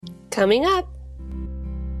Coming up.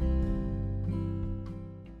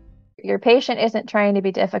 Your patient isn't trying to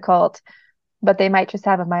be difficult, but they might just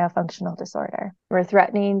have a myofunctional disorder. We're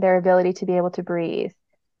threatening their ability to be able to breathe.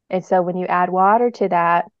 And so when you add water to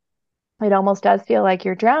that, it almost does feel like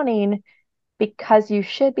you're drowning because you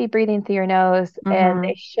should be breathing through your nose and Mm-hmm.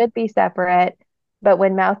 they should be separate. But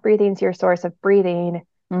when mouth breathing is your source of breathing,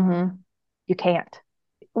 Mm-hmm. you can't.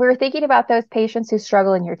 We were thinking about those patients who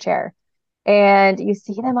struggle in your chair and you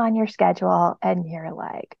see them on your schedule and you're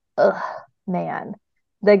like, ugh, man,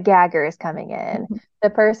 the gagger is coming in. The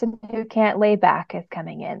person who can't lay back is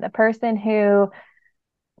coming in. The person who,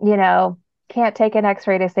 you know, can't take an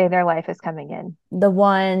x-ray to save their life is coming in. The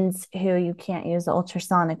ones who you can't use the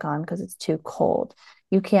ultrasonic on because it's too cold.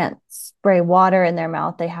 You can't spray water in their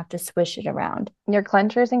mouth. They have to swish it around. Your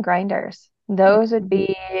clenchers and grinders, those would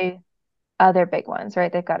be other big ones,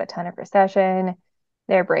 right? They've got a ton of recession.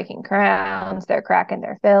 They're breaking crowns. They're cracking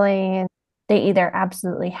their fillings. They either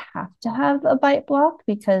absolutely have to have a bite block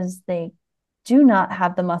because they do not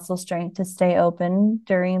have the muscle strength to stay open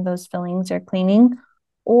during those fillings or cleaning,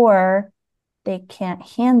 or they can't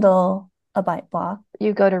handle a bite block.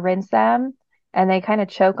 You go to rinse them and they kind of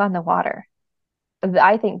choke on the water.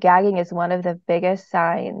 I think gagging is one of the biggest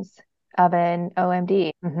signs of an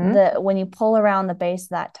OMD. When you pull around the base of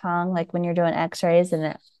that tongue, like when you're doing x-rays and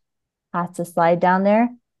it has to slide down there,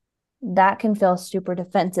 that can feel super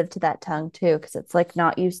defensive to that tongue too, because it's like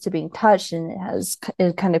not used to being touched and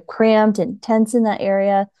it kind of cramped and tense in that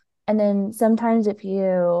area. And then sometimes if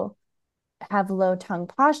you have low tongue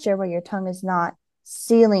posture where your tongue is not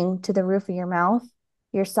sealing to the roof of your mouth,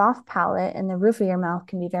 your soft palate and the roof of your mouth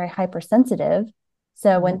can be very hypersensitive.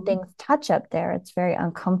 So when things touch up there, it's very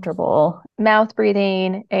uncomfortable. Mouth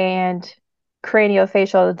breathing and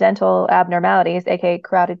craniofacial dental abnormalities, aka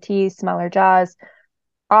carotid teeth, smaller jaws,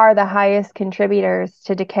 are the highest contributors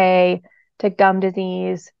to decay, to gum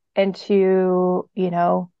disease, and to,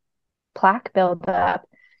 plaque buildup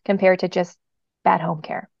compared to just bad home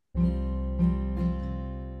care.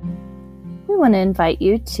 We want to invite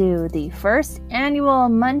you to the first annual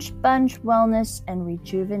Munch Bunch Wellness and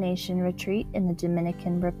Rejuvenation Retreat in the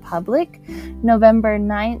Dominican Republic, November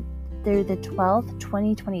 9th through the 12th,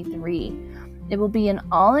 2023. It will be an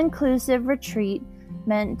all-inclusive retreat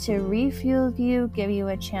meant to refuel you, give you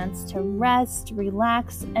a chance to rest,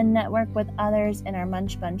 relax, and network with others in our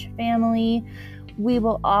Munch Bunch family. We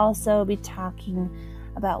will also be talking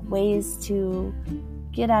about ways to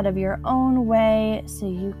get out of your own way so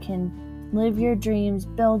you can live your dreams,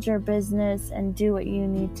 build your business, and do what you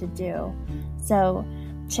need to do. So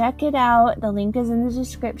check it out. The link is in the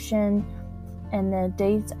description, and the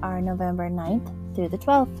dates are November 9th through the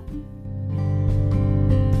 12th.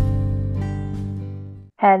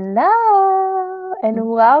 Hello, and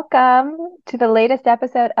welcome to the latest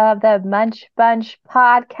episode of the Munch Bunch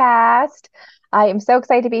podcast. I am so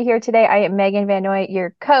excited to be here today. I am Megan Van Noy,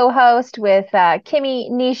 your co-host with Kimmy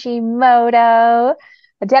Nishimoto,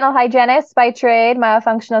 a dental hygienist by trade,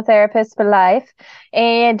 myofunctional therapist for life.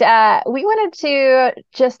 And we wanted to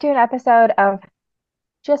just do an episode of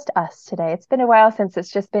just us today. It's been a while since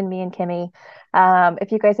it's just been me and Kimmy.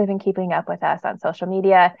 If you guys have been keeping up with us on social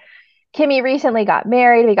media, Kimmy recently got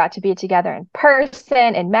married. We got to be together in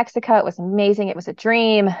person in Mexico. It was amazing. It was a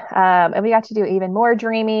dream. And we got to do even more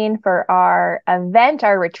dreaming for our event,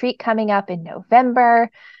 our retreat coming up in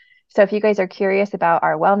November. So if you guys are curious about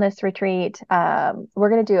our wellness retreat, we're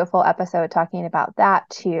going to do a full episode talking about that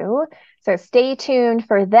too. So stay tuned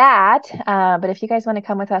for that. But if you guys want to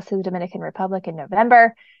come with us to the Dominican Republic in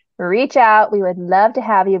November, reach out. We would love to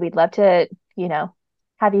have you. We'd love to,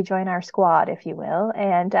 have you join our squad, if you will,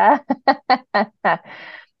 and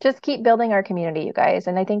just keep building our community, you guys.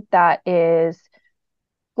 And I think that is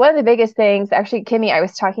one of the biggest things. Actually, Kimmy, I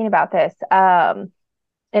was talking about this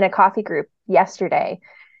in a coffee group yesterday,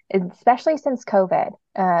 especially since COVID.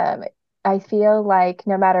 I feel like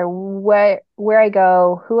no matter where I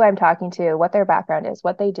go, who I'm talking to, what their background is,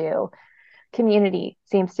 what they do, community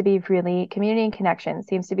and connection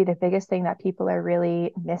seems to be the biggest thing that people are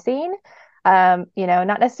really missing.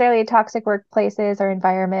 Not necessarily toxic workplaces or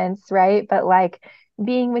environments, right? But like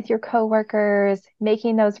being with your coworkers,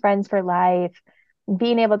 making those friends for life,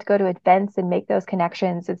 being able to go to events and make those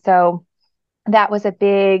connections. And so that was a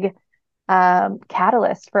big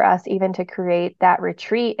catalyst for us even to create that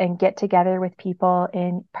retreat and get together with people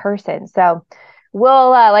in person. So we'll,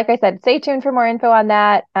 like I said, stay tuned for more info on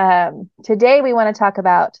that. Today, we want to talk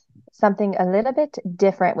about something a little bit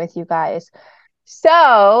different with you guys.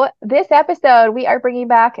 So this episode, we are bringing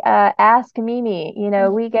back Ask Mimi.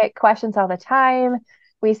 We get questions all the time.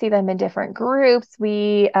 We see them in different groups.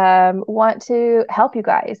 We want to help you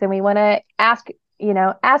guys, and we want to ask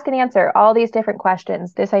and answer all these different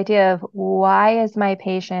questions. This idea of why is my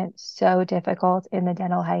patient so difficult in the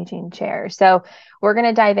dental hygiene chair? So we're going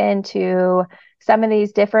to dive into some of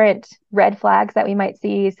these different red flags that we might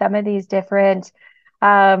see, some of these different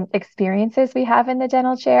experiences we have in the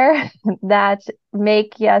dental chair that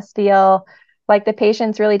make us feel like the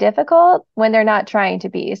patient's really difficult when they're not trying to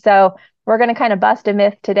be. So we're going to kind of bust a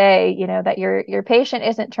myth today, that your patient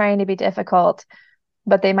isn't trying to be difficult,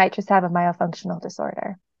 but they might just have a myofunctional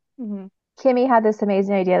disorder. Mm-hmm. Kimmy had this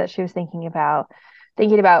amazing idea that she was thinking about,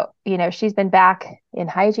 she's been back in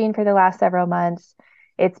hygiene for the last several months.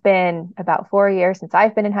 It's been about 4 years since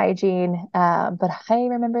I've been in hygiene, but I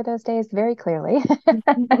remember those days very clearly.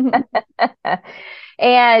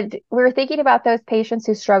 And we're thinking about those patients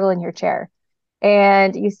who struggle in your chair,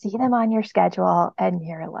 and you see them on your schedule, and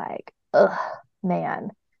you're like, ugh,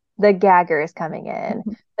 man, the gagger is coming in.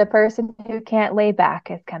 The person who can't lay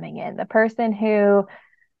back is coming in. The person who,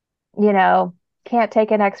 you know, can't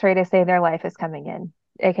take an x-ray to save their life is coming in,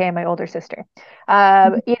 aka my older sister.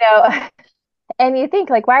 You know, and you think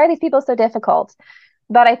like, why are these people so difficult?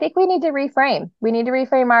 But I think we need to reframe. We need to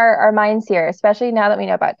reframe our minds here, especially now that we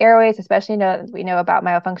know about airways, especially now that we know about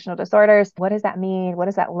myofunctional disorders. What does that mean? What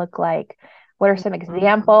does that look like? What are some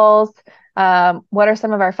examples? What are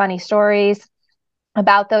some of our funny stories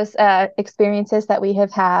about those experiences that we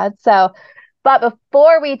have had? So, but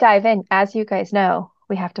before we dive in, as you guys know,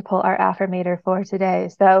 we have to pull our affirmator for today.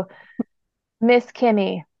 So, Miss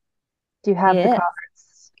Kimmy, do you have the Yeah,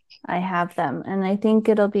 cards? I have them, and I think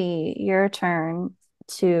it'll be your turn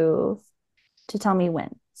to tell me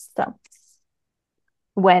when. So,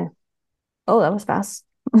 When? oh, that was fast.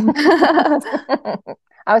 I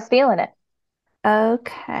was feeling it.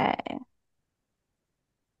 Okay.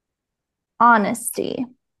 Honesty.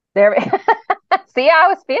 There. See, I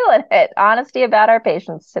was feeling it. Honesty about our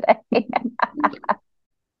patients today.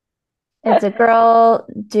 It's a girl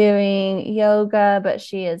doing yoga, but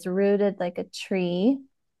she is rooted like a tree.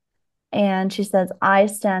 And she says, I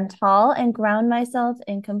stand tall and ground myself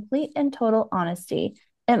in complete and total honesty.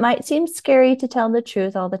 It might seem scary to tell the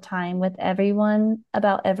truth all the time with everyone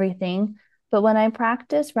about everything, but when I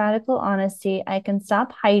practice radical honesty, I can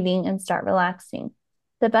stop hiding and start relaxing.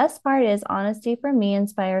 The best part is honesty from me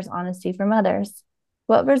inspires honesty from others.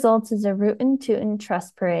 What results is a rootin' tootin'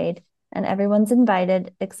 trust parade, and everyone's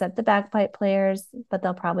invited except the bagpipe players, but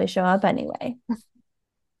they'll probably show up anyway.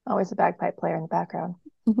 Always a bagpipe player in the background.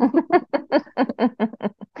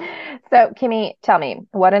 So, Kimmy, tell me,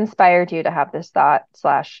 what inspired you to have this thought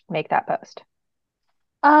slash make that post?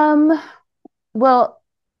 Um, well,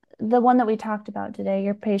 the one that we talked about today,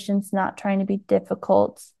 your patient's not trying to be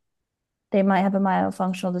difficult. They might have a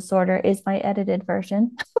myofunctional disorder, is my edited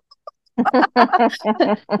version.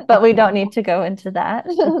 But we don't need to go into that.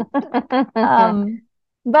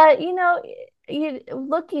 But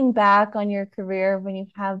looking back on your career when you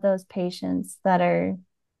have those patients that are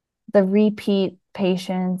the repeat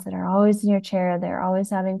patients that are always in your chair, they're always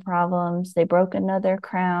having problems. They broke another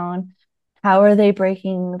crown. How are they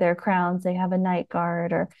breaking their crowns? They have a night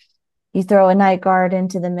guard, or you throw a night guard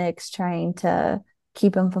into the mix trying to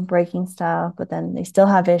keep them from breaking stuff, but then they still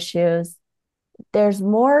have issues. There's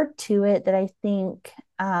more to it that I think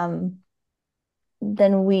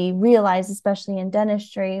than we realize, especially in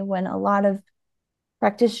dentistry, when a lot of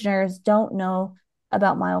practitioners don't know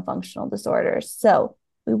about myofunctional disorders. So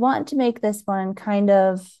we want to make this one kind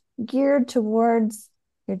of geared towards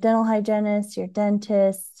your dental hygienist, your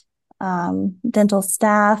dentist, dental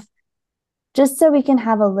staff, just so we can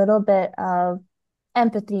have a little bit of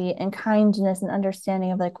empathy and kindness and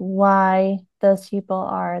understanding of like why those people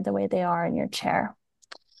are the way they are in your chair.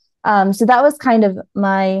 So that was kind of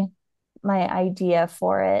my idea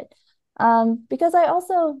for it. Because I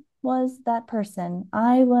also was that person.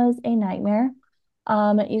 I was a nightmare.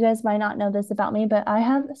 You guys might not know this about me, but I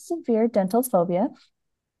have severe dental phobia,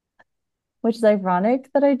 which is ironic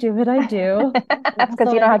that I do what I do. That's because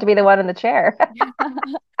So you don't have to be the one in the chair.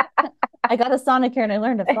 I got a Sonicare and I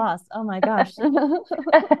learned to floss. Oh my gosh.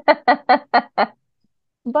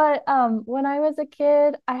 But when I was a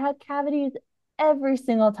kid, I had cavities every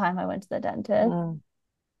single time I went to the dentist. Mm.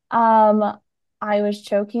 Um, I was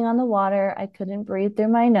choking on the water. I couldn't breathe through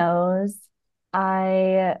my nose.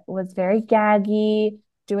 I was very gaggy,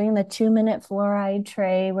 doing the 2-minute fluoride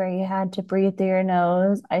tray where you had to breathe through your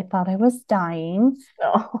nose. I thought I was dying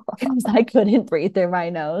No. because I couldn't breathe through my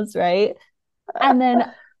nose, right? And then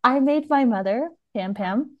I made my mother,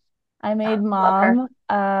 Pam, I made Love her.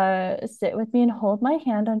 mom sit with me and hold my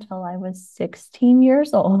hand until I was 16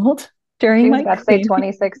 years old. during She was my about to say cleaning.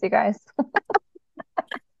 26, you guys.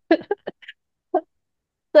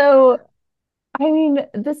 So, I mean,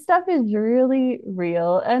 this stuff is really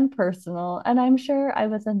real and personal, and I'm sure I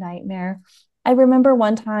was a nightmare. I remember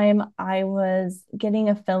one time I was getting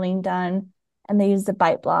a filling done and they used a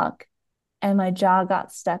bite block and my jaw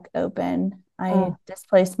got stuck open. I Mm.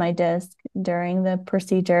 displaced my disc during the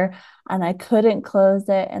procedure and I couldn't close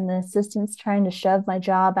it. And the assistant's trying to shove my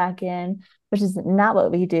jaw back in, which is not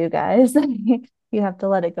what we do, guys. You have to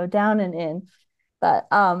let it go down and in. But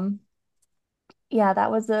yeah,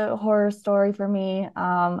 that was a horror story for me.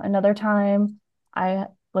 Another time I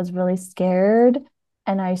was really scared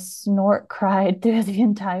and I snort cried through the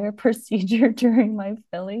entire procedure during my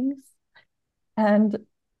fillings. And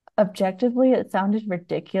objectively, it sounded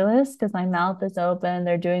ridiculous because my mouth is open,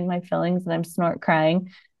 they're doing my fillings, and I'm snort crying.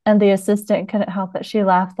 And the assistant couldn't help it. She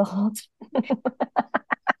laughed the whole time.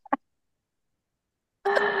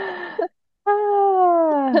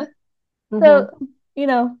 Ah. So,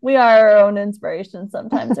 Mhm. we are our own inspiration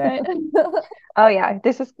sometimes, right? Oh yeah,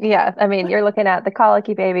 yeah. I mean, you're looking at the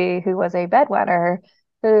colicky baby who was a bedwetter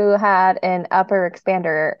who had an upper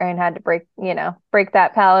expander and had to break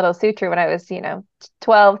that palatal suture when I was,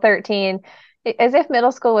 12, 13. As if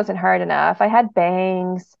middle school wasn't hard enough. I had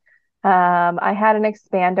bangs. I had an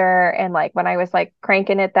expander, and like when I was like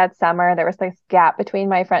cranking it that summer, there was this gap between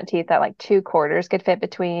my front teeth that like two quarters could fit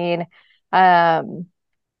between. Um,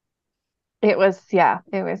 it was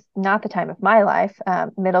not the time of my life.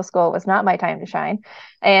 Middle school was not my time to shine.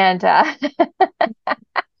 And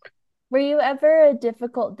Were you ever a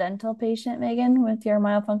difficult dental patient, Megan, with your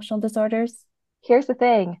myofunctional disorders? here's the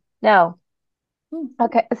thing. No. Hmm.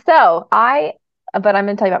 Okay. But I'm going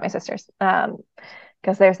to tell you about my sisters.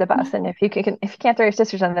 Because there's the bus. And if you can't throw your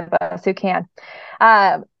sisters on the bus, who can?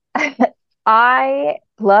 Um, I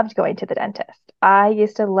loved going to the dentist. I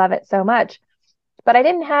used to love it so much, but I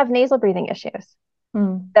didn't have nasal breathing issues.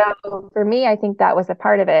 Hmm. So for me, I think that was a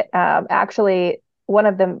part of it. Actually, one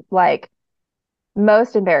of the like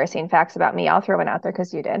most embarrassing facts about me, I'll throw one out there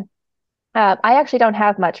because you did. I actually don't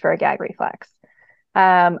have much for a gag reflex.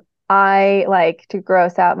 Um, I like to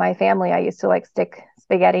gross out my family. I used to like stick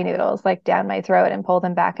spaghetti noodles like down my throat and pull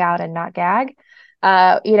them back out and not gag.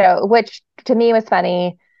 Which to me was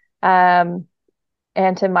funny. Um,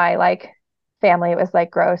 and to my like family, it was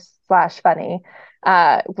like gross slash funny.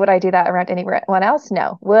 Would I do that around anyone else?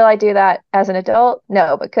 No. Will I do that as an adult?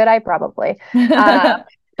 No, but could I? Probably. Uh,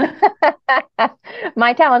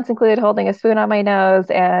 my talents include holding a spoon on my nose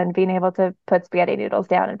and being able to put spaghetti noodles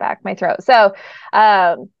down and back my throat. So,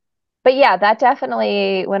 but yeah, that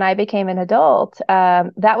definitely, when I became an adult,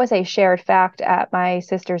 that was a shared fact at my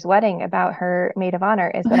sister's wedding about her maid of honor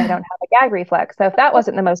is that I don't have a gag reflex. So if that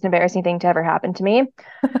wasn't the most embarrassing thing to ever happen to me,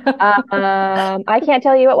 I can't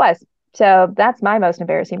tell you what was. So that's my most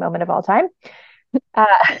embarrassing moment of all time. Uh,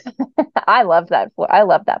 I loved that. I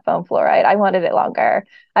loved that foam fluoride. I wanted it longer.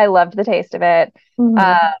 I loved the taste of it.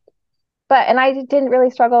 Uh, Mhm. and I didn't really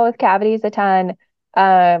struggle with cavities a ton.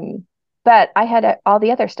 Um, but I had all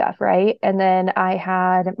the other stuff, right? And then I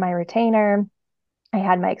had my retainer. I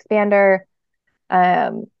had my expander.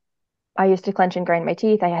 Um, I used to clench and grind my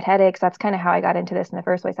teeth. I had headaches. That's kind of how I got into this in the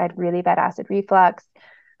first place. I had really bad acid reflux.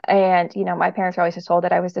 And, my parents were always just told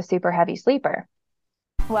that I was a super heavy sleeper.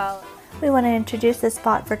 Well, we want to introduce the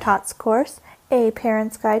Spot for Tots course, a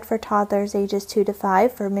parent's guide for toddlers ages 2 to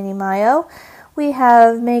 5 for mini Myo. We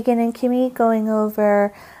have Megan and Kimmy going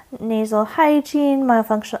over nasal hygiene,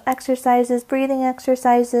 myofunctional exercises, breathing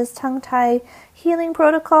exercises, tongue tie healing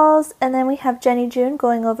protocols, and then we have Jenny June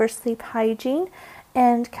going over sleep hygiene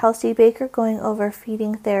and Kelsey Baker going over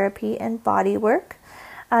feeding therapy and body work.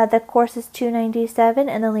 The course is $297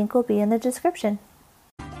 and the link will be in the description.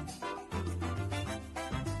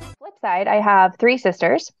 Flip side, I have three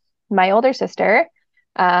sisters. My older sister,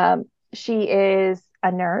 she is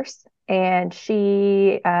a nurse, and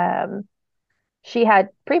she had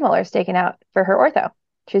premolars taken out for her ortho.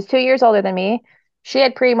 She's 2 years older than me. She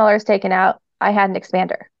had premolars taken out. I had an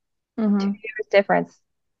expander. Two Mm-hmm. years difference,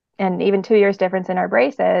 and even 2 years difference in our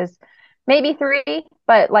braces, maybe three,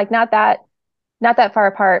 but like not that far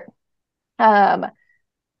apart. Um,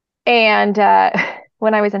 and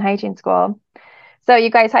when I was in hygiene school. So you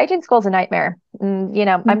guys, hygiene school is a nightmare. I'm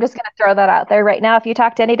just going to throw that out there right now. If you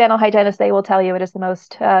talk to any dental hygienist, they will tell you it is the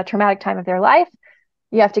most traumatic time of their life.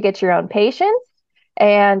 You have to get your own patients,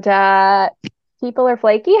 and people are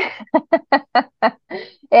flaky,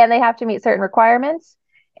 and they have to meet certain requirements.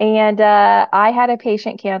 And I had a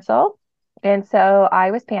patient cancel, and so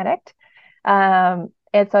I was panicked. And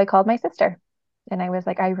so I called my sister, and I was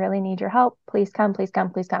like, I really need your help. Please come, please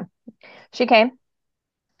come, please come. She came.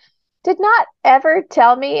 did not ever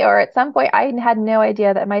tell me, or at some point, I had no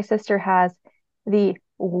idea that my sister has the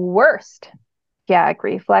worst gag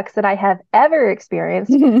reflex that I have ever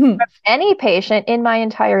experienced from any patient in my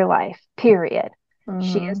entire life, period.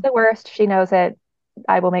 She is Mhm. the worst. She knows it.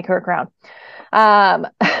 I will make her a crown.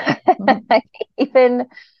 Even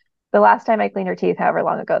the last time I cleaned her teeth, however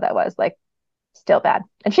long ago that was, like, still bad.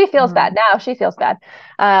 And she feels bad Mhm. now. She feels bad,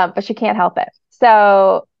 but she can't help it.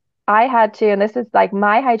 So I had to, and this is like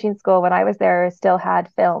my hygiene school when I was there still had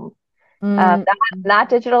film, Mhm. not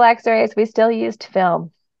digital x-rays. We still used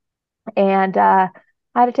film. And I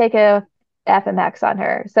had to take a FMX on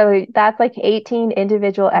her. So that's like 18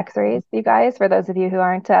 individual x-rays, you guys, for those of you who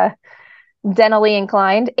aren't dentally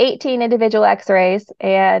inclined, 18 individual x-rays.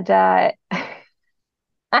 And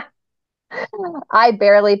I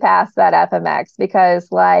barely passed that FMX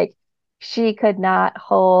because like she could not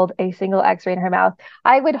hold a single x-ray in her mouth.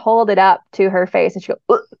 I would hold it up to her face and she'd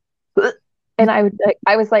go, "Ugh, ugh." And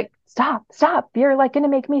I was like, stop, stop. You're like going to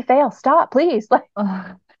make me fail. Stop, please. Like,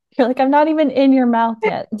 Ugh. You're like, I'm not even in your mouth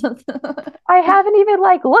yet. I haven't even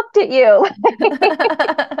like looked at you.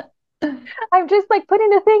 I'm just like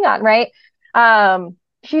putting a thing on, right?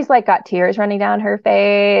 She's like got tears running down her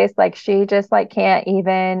face. Like she just like can't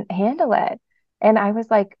even handle it. And I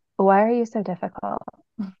was like, why are you so difficult?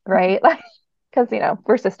 Right? Like, because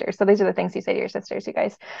we're sisters. So these are the things you say to your sisters, you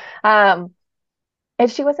guys. Um,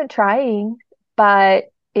 and she wasn't trying, but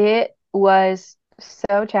it was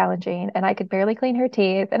so challenging. And I could barely clean her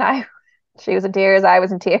teeth. And she was in tears, I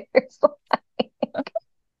was in tears.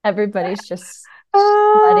 Everybody's just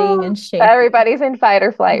sweating Oh, and shaking. everybody's in fight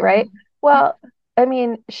or flight, right? Mhm. Well, I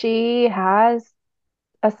mean, she has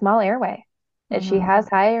a small airway and she Mhm. has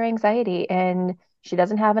higher anxiety and she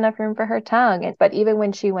doesn't have enough room for her tongue. But even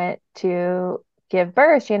when she went to give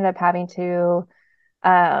birth, she ended up having to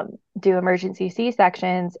do emergency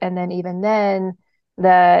C-sections. And then even then,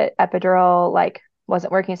 the epidural like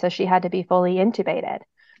wasn't working, so she had to be fully intubated.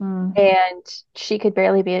 Mhm. And she could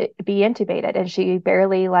barely be intubated, and she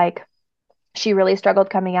barely like she really struggled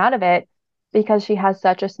coming out of it because she has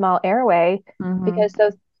such a small airway Mhm. because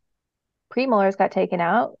those premolars got taken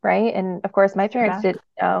out, right? And of course, my Pushed her parents back. didn't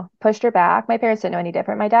know, pushed her back. My parents didn't know any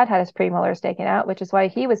different. My dad had his premolars taken out, which is why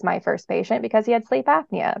he was my first patient because he had sleep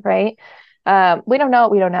apnea, right? We don't know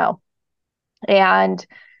what we don't know. And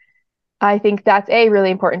I think that's A,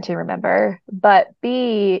 really important to remember. But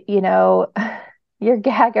B, your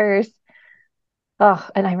gaggers. Oh,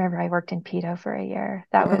 and I remember I worked in pedo for a year.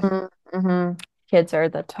 That was Mhm. Mhm. Kids are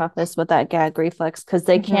the toughest with that gag reflex because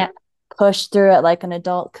they mhm. can't push through it like an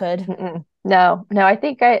adult could. Mm-mm. No, no. I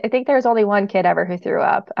think there was only one kid ever who threw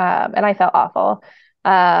up, and I felt awful.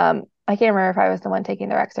 I can't remember if I was the one taking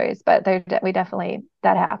the X-rays, but we definitely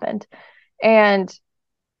that happened. And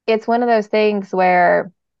it's one of those things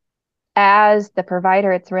where, as the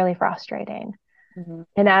provider, it's really frustrating. Mhm.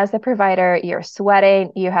 And as the provider, you're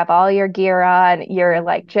sweating, you have all your gear on, you're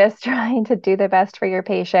like just trying to do the best for your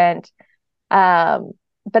patient. Um,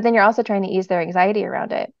 but then you're also trying to ease their anxiety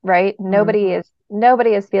around it, right? Mhm.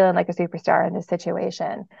 Nobody is feeling like a superstar in this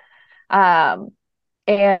situation. Um,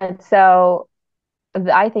 and so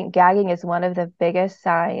I think gagging is one of the biggest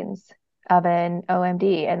signs of an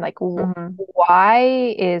OMD. And like, Mhm.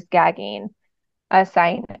 why is gagging a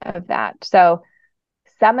sign of that? So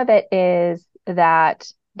some of it is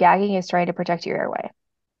that gagging is trying to protect your airway.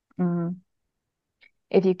 Mhm.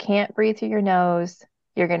 If you can't breathe through your nose,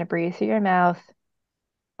 you're going to breathe through your mouth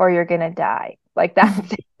or you're going to die. Like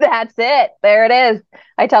that's it. There it is.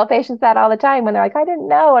 I tell patients that all the time when they're like, I didn't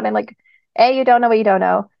know. And I'm like, A, you don't know what you don't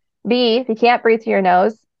know. B, if you can't breathe through your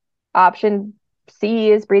nose, option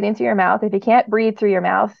C is breathing through your mouth. If you can't breathe through your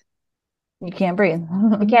mouth, You can't breathe.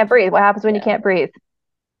 you can't breathe. What happens when you Yeah. can't breathe?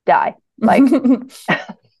 Die. Like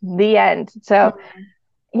the end. So,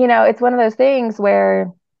 it's one of those things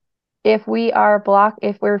where if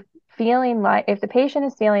we're feeling like, if the patient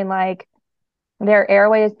is feeling like their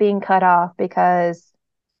airway is being cut off because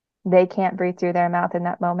they can't breathe through their mouth in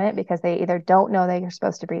that moment because they either don't know that you're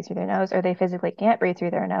supposed to breathe through their nose or they physically can't breathe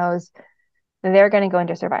through their nose, they're going to go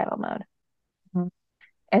into survival mode. Mhm.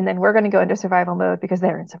 And then we're going to go into survival mode because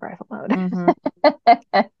they're in survival mode. Mhm.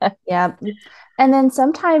 Yeah. And then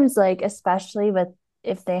sometimes, like, especially with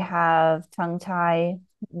if they have tongue tie,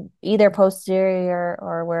 either posterior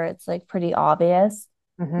or where it's like pretty obvious,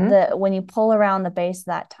 Hmm. the when you pull around the base of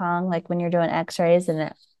that tongue, like when you're doing x-rays and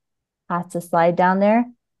it has to slide down there,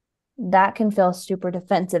 that can feel super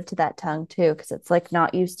defensive to that tongue too, because it's like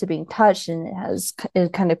not used to being touched and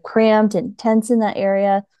it kind of cramped and tense in that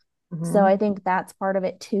area. So Hmm. I think that's part of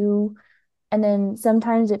it too. And then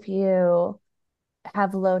sometimes if you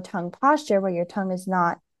have low tongue posture where your tongue is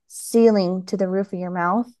not ceiling to the roof of your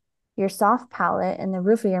mouth, your soft palate and the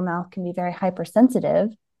roof of your mouth can be very hypersensitive.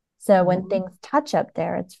 So when Mhm. things touch up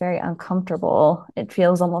there, it's very uncomfortable. It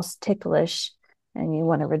feels almost ticklish and you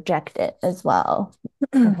want to reject it as well.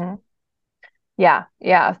 Mhm. Yeah,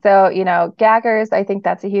 yeah. So, gaggers, I think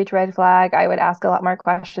that's a huge red flag. I would ask a lot more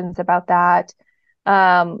questions about that.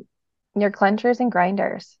 Um, your clenchers and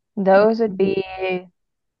grinders, those would be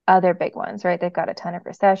other big ones, right? They've got a ton of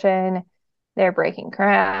recession, they're breaking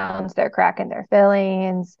crowns, they're cracking their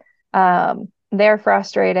fillings, they're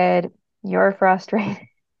frustrated, you're frustrated.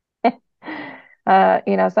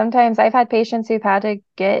 Sometimes I've had patients who've had to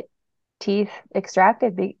get teeth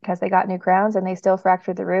extracted because they got new crowns and they still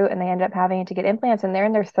fractured the root and they end up having to get implants and they're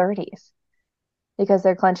in their 30s because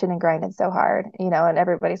they're clenching and grinding so hard, and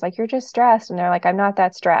everybody's like, you're just stressed. And they're like, I'm not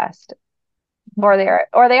that stressed. Or they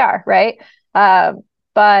are, right?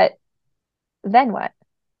 But then what?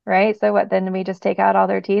 Right? So what? Then we just take out all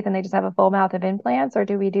their teeth and they just have a full mouth of implants, or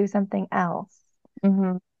do we do something else?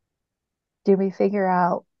 Mm-hmm. Do we figure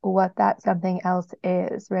out what that something else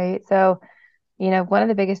is, right? So, one of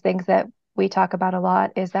the biggest things that we talk about a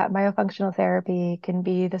lot is that myofunctional therapy can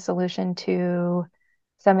be the solution to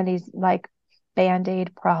some of these like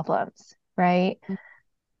band-aid problems, right?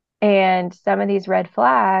 And some of these red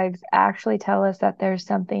flags actually tell us that there's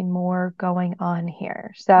something more going on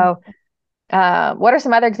here. So, what are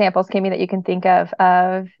some other examples, Kimmy, that you can think of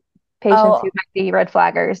patients who Oh, might be red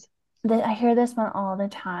flaggers? I hear this one all the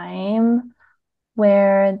time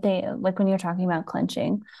where they, like when you're talking about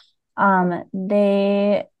clenching,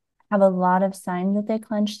 they have a lot of signs that they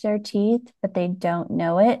clench their teeth, but they don't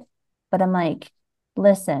know it. But I'm like,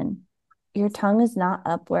 listen, your tongue is not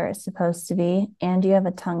up where it's supposed to be, and you have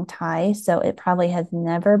a tongue tie, so it probably has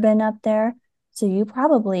never been up there. So you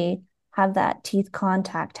probably have that teeth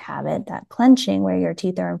contact habit, that clenching where your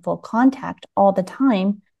teeth are in full contact all the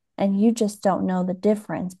time, and you just don't know the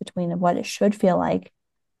difference between what it should feel like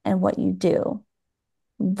and what you do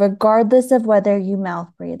regardless of whether you mouth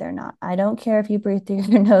breathe or not. I don't care if you breathe through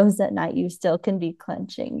your nose at night, you still can be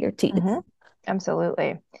clenching your teeth. Hmm.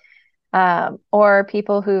 Absolutely. Or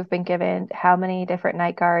people who've been given how many different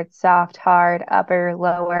night guards, soft, hard, upper,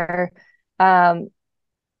 lower. Um,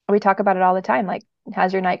 we talk about it all the time. Like,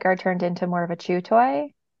 has your night guard turned into more of a chew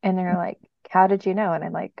toy? And they're like, how did you know? And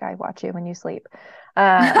I'm like, I watch you when you sleep.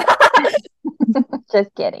 Um,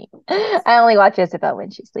 just kidding. I only watch Isabel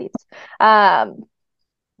when she sleeps.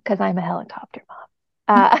 Because I'm a helicopter mom.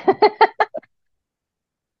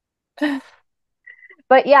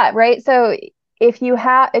 But yeah, right. So if you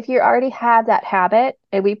already have that habit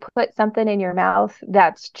and we put something in your mouth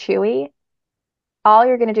that's chewy, all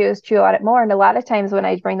you're going to do is chew on it more. And a lot of times when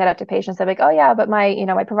I bring that up to patients, I'm like, oh yeah, but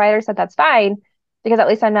my provider said that's fine because at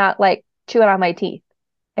least I'm not like chewing on my teeth.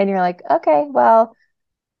 And you're like, okay, well,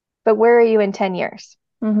 but where are you in 10 years?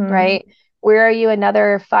 Mm-hmm. Right? Where are you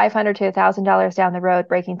another 500 to $1,000 down the road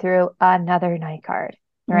breaking through another night card,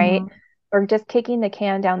 right? Mm-hmm. Or just kicking the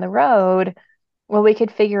can down the road. Well, we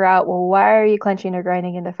could figure out, well, why are you clenching or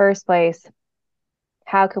grinding in the first place?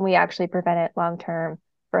 How can we actually prevent it long term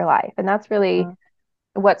for life? And that's really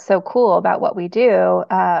what's so cool about what we do,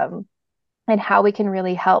 and how we can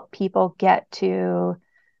really help people get to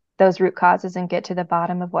those root causes and get to the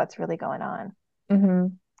bottom of what's really going on. Mm-hmm.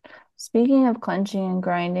 Speaking of clenching and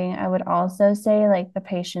grinding, I would also say like the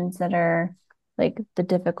patients that are like the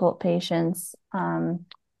difficult patients,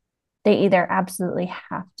 they either absolutely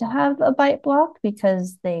have to have a bite block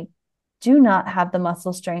because they do not have the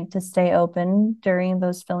muscle strength to stay open during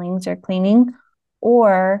those fillings or cleaning,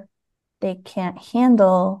 or they can't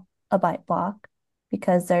handle a bite block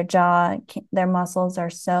because their jaw, their muscles are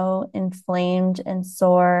so inflamed and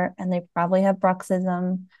sore, and they probably have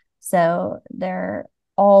bruxism. So they're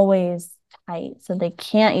always tight. So they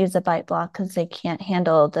can't use a bite block because they can't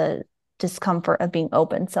handle the discomfort of being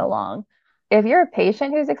open so long. If you're a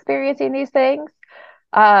patient who's experiencing these things,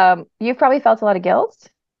 you've probably felt a lot of guilt.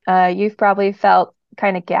 You've probably felt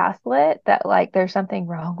kind of gaslit that like there's something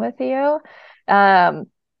wrong with you.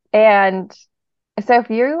 And so if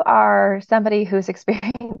you are somebody who's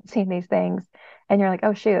experiencing these things and you're like,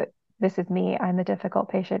 oh shoot, this is me. I'm the difficult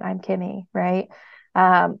patient. I'm Kimmy, right?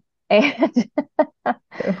 And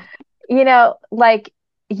like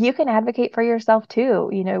you can advocate for yourself too.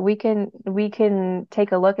 We can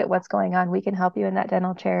take a look at what's going on. We can help you in that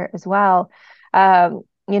dental chair as well. Um,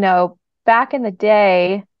 back in the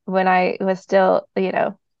day when I was still, in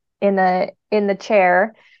the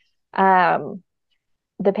chair, um,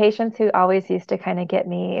 the patients who always used to kind of get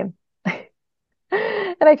me,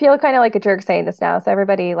 and I feel kind of like a jerk saying this now, so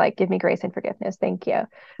everybody like give me grace and forgiveness. Thank you.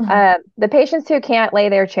 Mhm. The patients who can't lay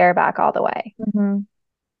their chair back all the way. Mhm.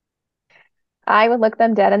 I would look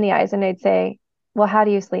them dead in the eyes and I'd say, well, how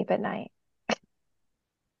do you sleep at night?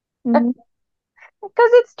 Mhm. Because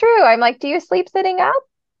it's true. I'm like, do you sleep sitting up?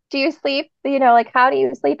 Do you sleep, like how do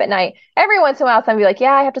you sleep at night? Every once in a while, somebody be like,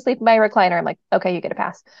 yeah, I have to sleep in my recliner. I'm like, okay, you get a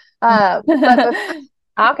pass. But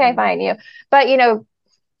okay, Yeah. fine, you. But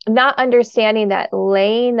not understanding that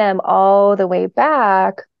laying them all the way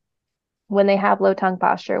back when they have low tongue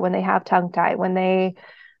posture, when they have tongue tie, when they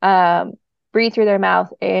um, breathe through their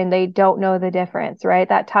mouth and they don't know the difference, right?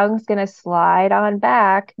 That tongue's going to slide on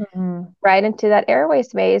back Mhm. right into that airway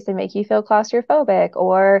space and make you feel claustrophobic.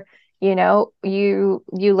 Or you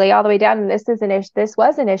lay all the way down, and this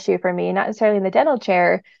was an issue for me, not necessarily in the dental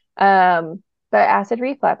chair, but acid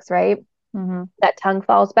reflux, right? Mhm. That tongue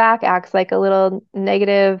falls back, acts like a little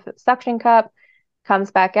negative suction cup,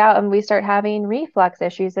 comes back out, and we start having reflux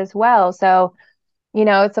issues as well. So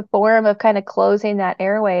it's a form of kind of closing that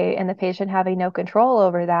airway and the patient having no control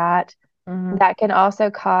over that. Mhm. That can also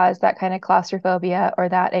cause that kind of claustrophobia or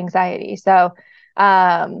that anxiety. So,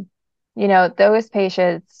 um, those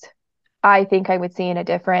patients, I think I would see in a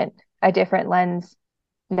different lens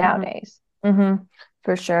Mhm. nowadays. Mhm.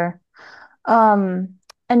 For sure. Um,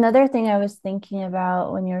 Another thing I was thinking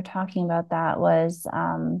about when you were talking about that was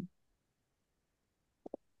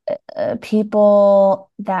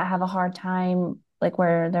people that have a hard time, like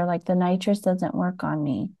where they're like, the nitrous doesn't work on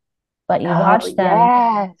me. But you Oh, watch them,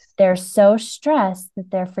 yes. they're so stressed that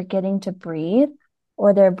they're forgetting to breathe,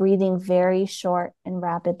 or they're breathing very short and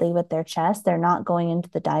rapidly with their chest. They're not going into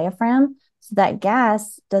the diaphragm. So that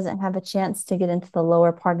gas doesn't have a chance to get into the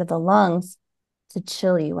lower part of the lungs to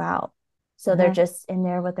chill you out. So they're Hmm. just in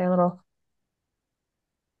there with their little.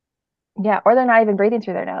 Yeah, or they're not even breathing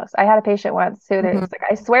through their nose. I had a patient once who Mhm. it's like,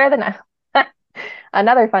 I swear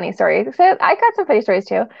another funny story. So I got some funny stories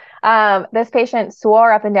too. This patient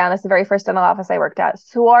swore up and down. This is the very first dental office I worked at.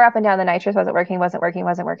 Swore up and down the nitrous wasn't working, wasn't working,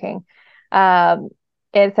 wasn't working. Um,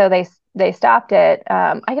 and so they stopped it.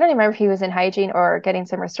 I don't even remember if he was in hygiene or getting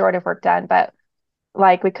some restorative work done, but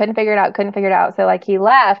like we couldn't figure it out, couldn't figure it out. So like he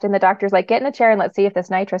left, and the doctor's like, get in the chair and let's see if this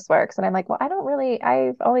nitrous works. And I'm like, well,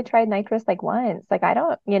 I've only tried nitrous like once. Like I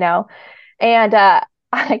don't. And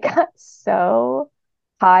I got so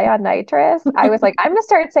high on nitrous. I was like, I'm gonna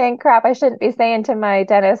start saying crap I shouldn't be saying to my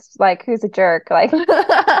dentist, like, who's a jerk. Like, I'm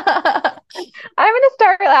gonna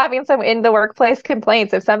start having some in the workplace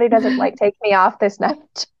complaints if somebody doesn't like take me off this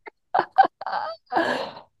night.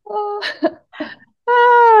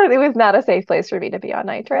 It was not a safe place for me to be on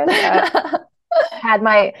nitrous. Had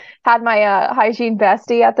my had my hygiene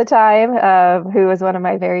bestie at the time, who was one of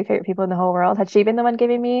my very favorite people in the whole world. Had she been the one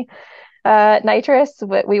giving me nitrous,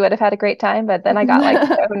 we would have had a great time. But then I got like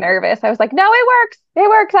so nervous. I was like, no, it works. It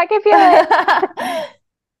works. I can feel it.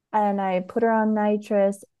 And I put her on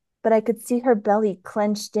nitrous, but I could see her belly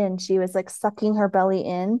clenched in. She was like sucking her belly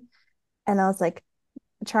in. And I was like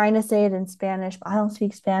trying to say it in Spanish, but I don't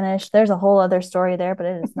speak Spanish. There's a whole other story there, but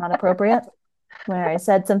it is not appropriate where I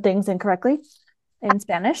said some things incorrectly in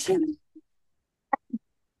Spanish.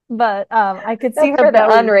 But I could see That's her for the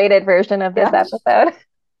belly. unrated version of this Yeah. episode.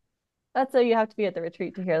 That's so you have to be at the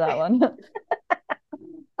retreat to hear that one.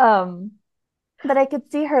 um, but I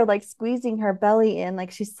could see her like squeezing her belly in,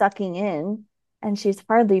 like she's sucking in, and she's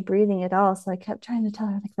hardly breathing at all. So I kept trying to tell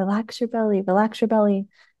her, like, relax your belly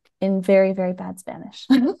in very, very bad Spanish.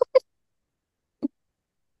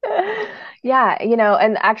 Yeah,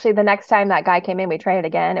 and actually the next time that guy came in, we tried it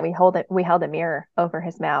again and we held a mirror over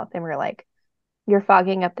his mouth and we were like, you're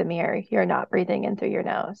fogging up the mirror. You're not breathing in through your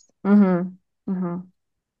nose. Mm-hmm. Mm-hmm.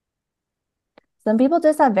 Some people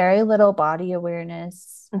just have very little body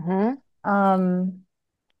awareness. Hmm. Um,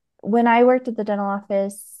 when I worked at the dental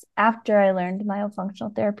office, after I learned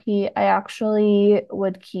myofunctional therapy, I actually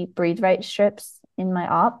would keep breathe right strips in my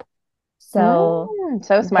op. So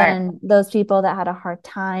So smart. then those people that had a hard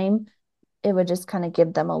time, it would just kind of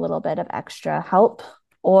give them a little bit of extra help.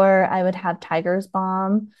 Or I would have tiger's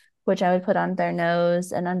balm, which I would put on their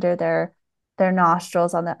nose and under their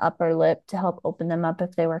nostrils on the upper lip to help open them up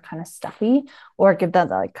if they were kind of stuffy, or give them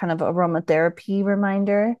like kind of aromatherapy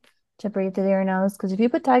reminder to breathe through their nose. Because if you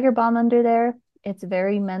put tiger balm under there, it's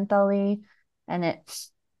very mentally and it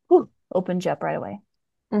opens you up right away.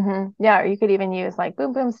 Yeah, or you could even use like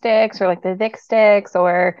boom boom sticks or like the Vic sticks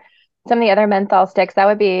or some of the other menthol sticks. That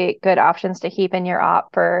would be good options to keep in your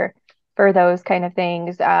op for those kind of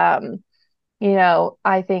things. I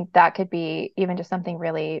think that could be even just something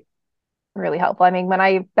really, really helpful. I mean, when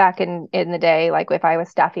I back in the day, like if I was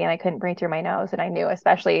stuffy and I couldn't breathe through my nose, and I knew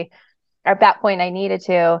especially at that point I needed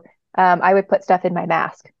to, I would put stuff in my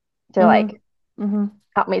mask to Mm-hmm. like Mm-hmm.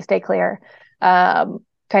 help me stay clear. Um,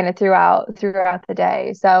 kind of throughout the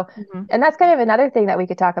day. So, Mhm. and that's kind of another thing that we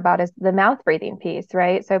could talk about is the mouth breathing piece,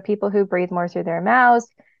 right? So people who breathe more through their mouths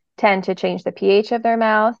tend to change the pH of their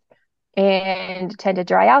mouth and tend to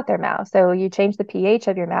dry out their mouth. So you change the pH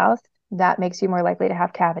of your mouth, that makes you more likely to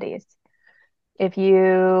have cavities. If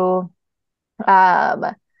you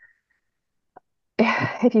um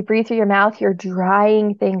if you breathe through your mouth, you're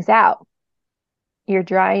drying things out. You're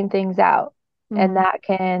drying things out. And Mhm. that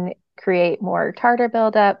can create more tartar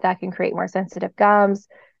buildup. That can create more sensitive gums.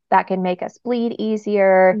 That can make us bleed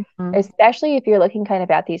easier, Mhm. especially if you're looking kind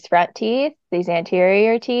of at these front teeth, these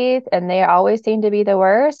anterior teeth, and they always seem to be the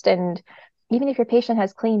worst. And even if your patient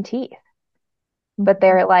has clean teeth, but Mhm.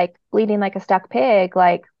 they're like bleeding like a stuck pig,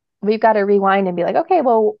 like we've got to rewind and be like, okay,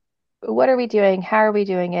 well, what are we doing? How are we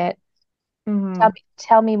doing it? Mhm.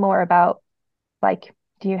 Tell me more about like,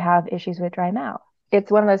 do you have issues with dry mouth?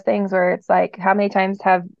 It's one of those things where it's like, how many times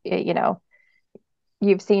have,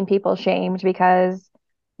 you've seen people shamed because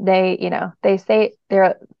they say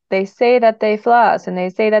that they floss and they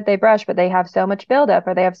say that they brush, but they have so much buildup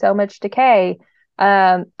or they have so much decay.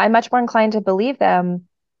 I'm much more inclined to believe them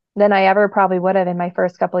than I ever probably would have in my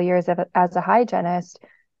first couple of years as a hygienist,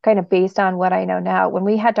 kind of based on what I know now. When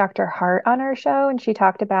we had Dr. Hart on our show and she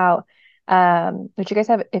talked about, which you guys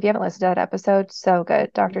have, if you haven't listened to that episode, so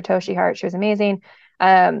good. Dr. Toshi Hart, she was amazing.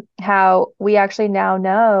 How we actually now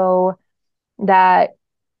know that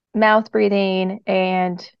mouth breathing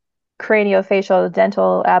and craniofacial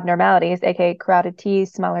dental abnormalities, aka carotid teeth,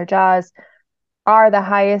 smaller jaws, are the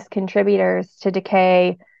highest contributors to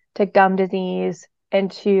decay, to gum disease,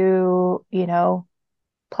 and to,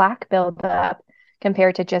 plaque buildup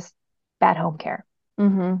compared to just bad home care.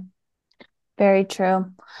 Mhm. Very true.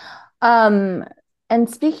 Um, and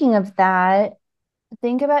speaking of that,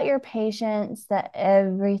 think about your patients that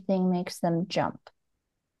everything makes them jump.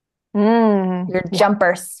 Your Yeah.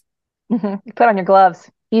 jumpers. You put on your gloves.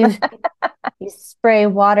 You you spray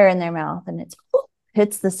water in their mouth and it's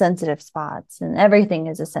hits the sensitive spots and everything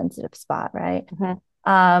is a sensitive spot, right?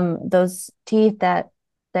 Hmm. Those teeth that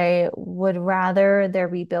they would rather there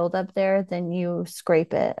be buildup there than you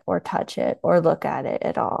scrape it or touch it or look at it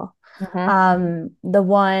at all. Hmm. The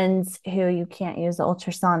ones who you can't use the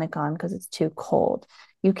ultrasonic on because it's too cold.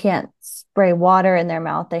 You can't spray water in their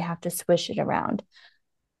mouth. They have to swish it around.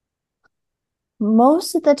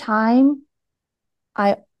 Most of the time,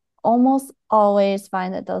 I almost always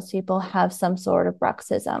find that those people have some sort of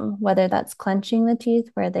bruxism, whether that's clenching the teeth,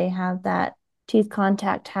 where they have that teeth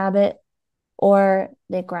contact habit, or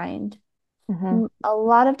they grind. Hmm. A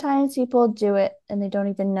lot of times people do it and they don't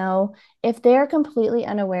even know. If they're completely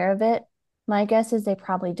unaware of it, my guess is they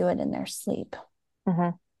probably do it in their sleep. Hmm.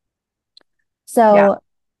 Yeah. So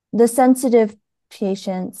the sensitive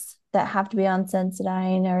patients that have to be on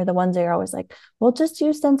Sensodyne are the ones that are always like, well, just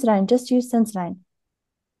use Sensodyne.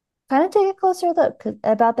 Kind of take a closer look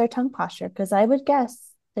about their tongue posture because I would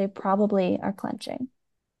guess they probably are clenching.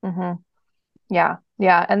 Hmm. Yeah.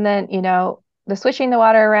 Yeah. And then, the swishing the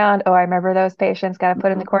water around. Oh, I remember those patients got to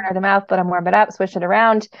put in the corner Mhm. of the mouth, let them warm it up, swish it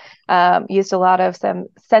around. Used a lot of some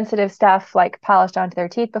sensitive stuff like polished onto their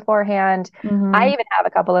teeth beforehand. I Mhm. even have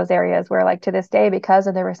a couple of those areas where, like, to this day, because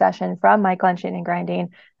of the recession from my clenching and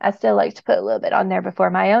grinding, I still like to put a little bit on there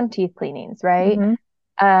before my own teeth cleanings, right? Mhm.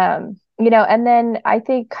 And then I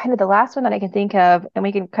think kind of the last one that I can think of, and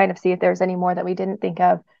we can kind of see if there's any more that we didn't think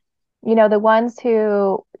of, the ones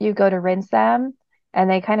who you go to rinse them and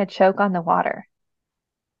they kind of choke on the water,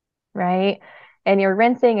 right? And you're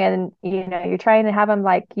rinsing and you're trying to have them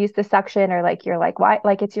like use the suction or like you're like, why,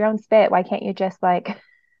 like it's your own spit. Why can't you just like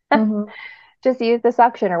Mhm. just use the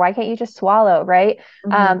suction or why can't you just swallow, right?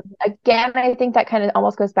 Mhm. Again, I think that kind of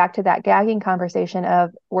almost goes back to that gagging conversation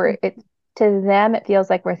of where it to them it feels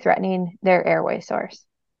like we're threatening their airway source.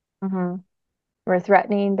 Mhm. We're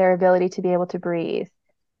threatening their ability to be able to breathe.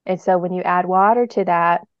 And so when you add water to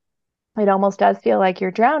that, it almost does feel like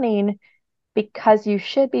you're drowning because you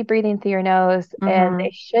should be breathing through your nose and they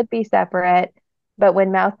Mhm. should be separate. But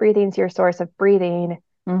when mouth breathing is your source of breathing,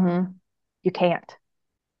 Mhm. you can't.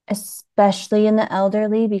 Especially in the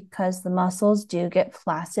elderly because the muscles do get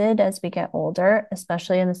flaccid as we get older,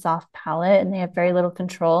 especially in the soft palate, and they have very little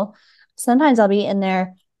control. Sometimes I'll be in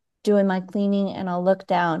there doing my cleaning and I'll look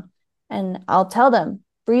down and I'll tell them,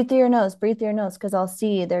 breathe through your nose, because I'll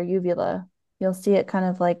see their uvula. You'll see it kind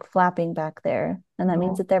of like flapping back there. And that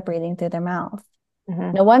means Mhm. that they're breathing through their mouth.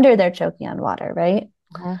 Mhm. No wonder they're choking on water, right?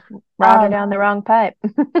 Mhm. Water Um, down the wrong pipe.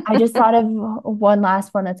 I just thought of one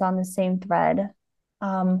last one that's on the same thread.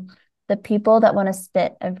 Um, the people that want to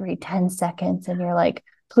spit every 10 seconds, and you're like,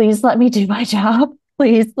 please let me do my job.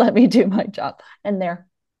 Please let me do my job. And they're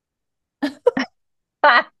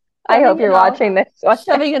I hope you're watching this one.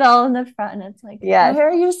 Shoving it all in the front. And it's like, Yes. why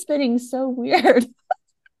are you spitting so weird?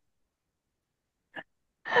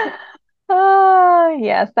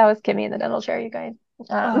 Yes, that was Kimmy in the dental chair, you guys.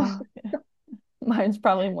 Oh, yeah. Mine's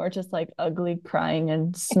probably more just like ugly crying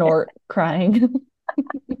and snort crying.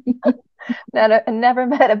 Never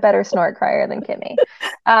met a better snort crier than Kimmy.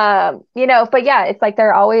 But yeah, it's like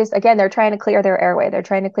they're always, again, they're trying to clear their airway. They're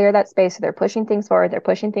trying to clear that space. So they're pushing things forward. They're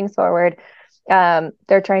pushing things forward.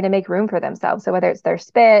 They're trying to make room for themselves. So whether it's their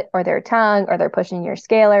spit or their tongue, or they're pushing your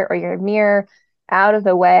scaler or your mirror out of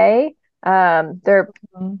the way, they're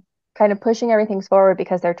kind of pushing everything forward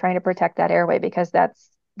because they're trying to protect that airway, because that's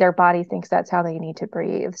their body thinks that's how they need to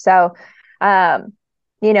breathe. So, again,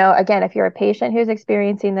 if you're a patient who's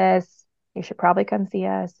experiencing this, you should probably come see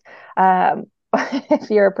us. If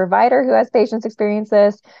you're a provider who has patients experience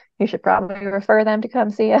this, you should probably refer them to come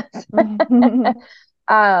see us.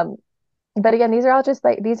 But again, these are all just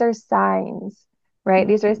like, these are signs, right?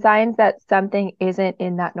 These are signs that something isn't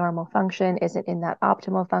in that normal function, isn't in that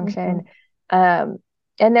optimal function.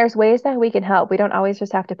 And there's ways that we can help. We don't always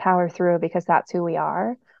just have to power through because that's who we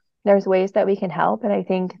are. There's ways that we can help. And I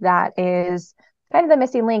think that is kind of the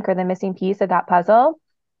missing link, or the missing piece of that puzzle,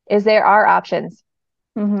 is there are options.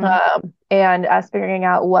 And us figuring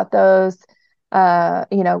out what those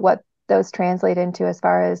translate into as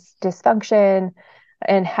far as dysfunction,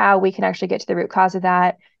 and how we can actually get to the root cause of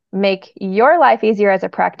that, make your life easier as a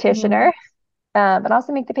practitioner, but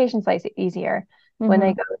also make the patient's life easier when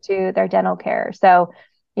they go to their dental care. So,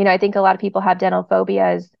 I think a lot of people have dental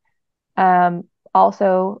phobias,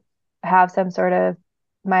 also have some sort of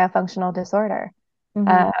myofunctional disorder.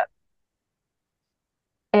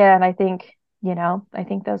 And I think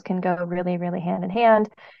those can go really, really hand in hand.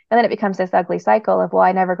 And then it becomes this ugly cycle of, well,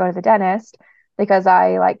 I never go to the dentist because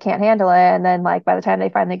I like can't handle it. And then like by the time they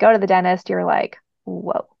finally go to the dentist, you're like,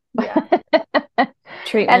 whoa. Yeah.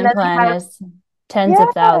 Treatment plan is tens of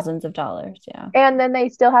thousands of dollars. Yeah. And then they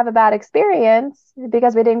still have a bad experience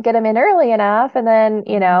because we didn't get them in early enough. And then,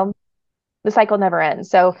 the cycle never ends.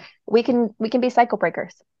 So we can be cycle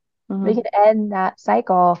breakers. We can end that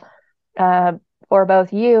cycle, for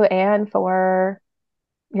both you and for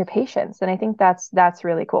your patients. And I think that's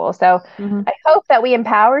really cool. So I hope that we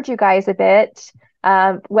empowered you guys a bit,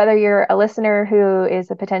 whether you're a listener who is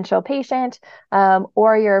a potential patient,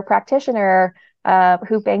 or you're a practitioner,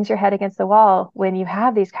 who bangs your head against the wall when you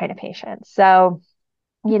have these kind of patients. So,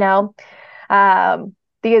 those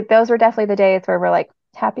were definitely the days where we're like,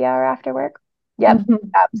 happy hour after work. Yep,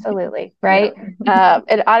 absolutely. Right.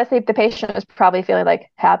 And honestly, the patient was probably feeling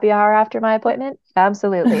like, happy hour after my appointment.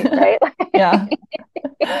 Absolutely. Right. Yeah.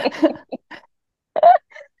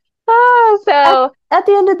 So at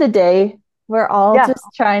the end of the day, we're all just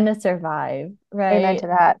trying to survive, right? Amen to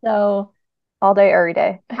that. So all day, every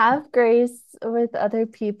day. Have grace with other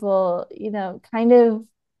people, kind of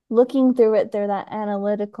looking through it through that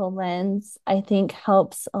analytical lens, I think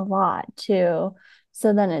helps a lot too.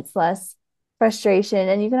 So then it's less frustration,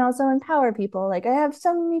 and you can also empower people. Like I have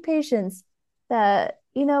so many patients that,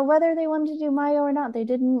 whether they wanted to do Myo or not, they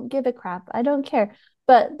didn't give a crap. I don't care.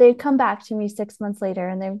 But they come back to me 6 months later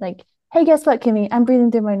and they're like, hey, guess what, Kimmy? I'm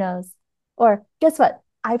breathing through my nose. Or guess what?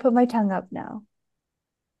 I put my tongue up now.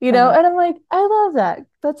 And I'm like, I love that.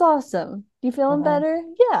 That's awesome. You feeling better?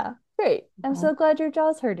 Yeah, great. I'm so glad your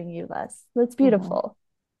jaw's hurting you less. That's beautiful.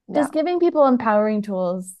 Just giving people empowering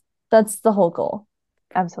tools. That's the whole goal.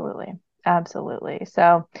 Absolutely. Absolutely.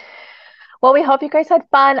 So, well, we hope you guys had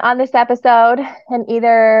fun on this episode and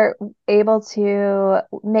either able to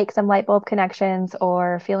make some light bulb connections,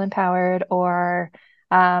 or feel empowered, or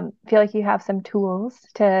feel like you have some tools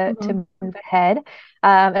to move ahead.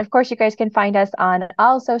 And of course, you guys can find us on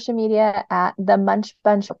all social media at the Munch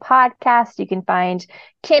Bunch Podcast. You can find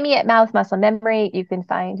Kimmy at Mouth Muscle Memory. You can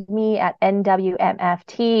find me at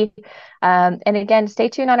NWMFT. And again, stay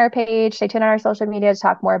tuned on our page, stay tuned on our social media to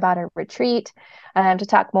talk more about our retreat, to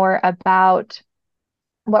talk more about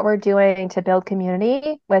what we're doing to build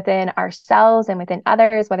community within ourselves and within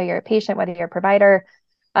others, whether you're a patient, whether you're a provider.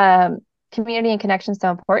 Community and connection is so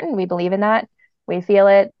important. We believe in that. We feel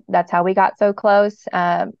it. That's how we got so close.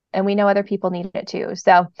 And we know other people need it too.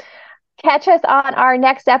 So catch us on our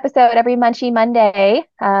next episode every Munchie Monday.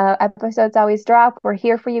 Episodes always drop. We're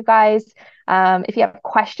here for you guys. If you have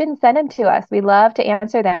questions, send them to us. We love to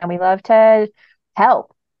answer them. We love to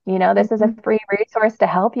help. This is a free resource to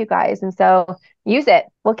help you guys. And so use it.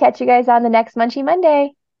 We'll catch you guys on the next Munchie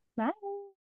Monday. Bye.